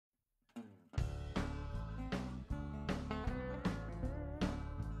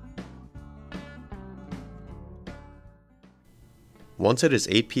Once it is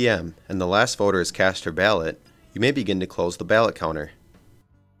 8 p.m. and the last voter has cast her ballot, you may begin to close the ballot counter.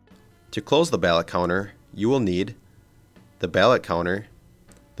 To close the ballot counter, you will need the ballot counter,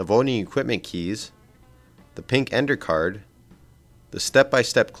 the voting equipment keys, the pink ender card, the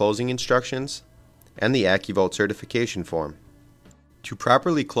step-by-step closing instructions, and the Accu-vote certification form. To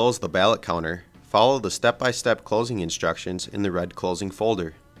properly close the ballot counter, follow the step-by-step closing instructions in the red closing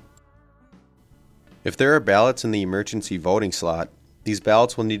folder. If there are ballots in the emergency voting slot, these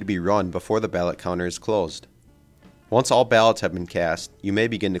ballots will need to be run before the ballot counter is closed. Once all ballots have been cast, you may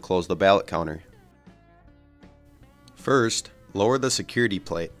begin to close the ballot counter. First, lower the security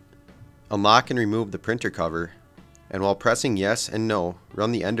plate. Unlock and remove the printer cover, and while pressing yes and no,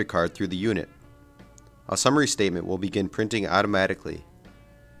 run the ender card through the unit. A summary statement will begin printing automatically.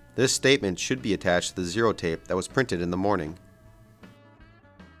 This statement should be attached to the zero tape that was printed in the morning.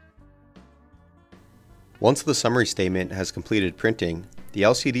 Once the summary statement has completed printing, the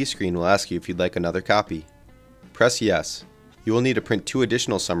LCD screen will ask you if you'd like another copy. Press yes. You will need to print 2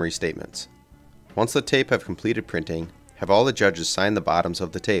 additional summary statements. Once the tape have completed printing, have all the judges sign the bottoms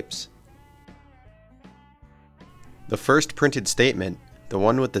of the tapes. The first printed statement, the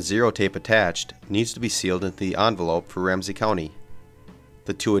one with the zero tape attached, needs to be sealed into the envelope for Ramsey County.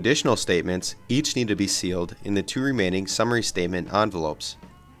 The 2 additional statements each need to be sealed in the 2 remaining summary statement envelopes.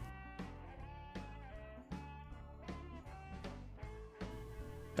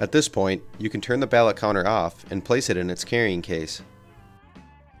 At this point, you can turn the ballot counter off and place it in its carrying case.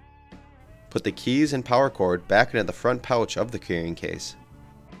 Put the keys and power cord back into the front pouch of the carrying case.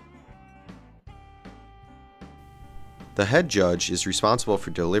 The head judge is responsible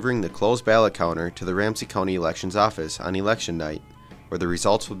for delivering the closed ballot counter to the Ramsey County Elections Office on election night, where the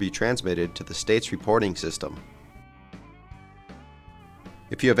results will be transmitted to the state's reporting system.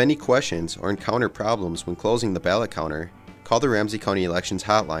 If you have any questions or encounter problems when closing the ballot counter, call the Ramsey County Elections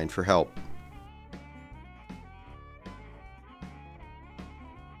Hotline for help.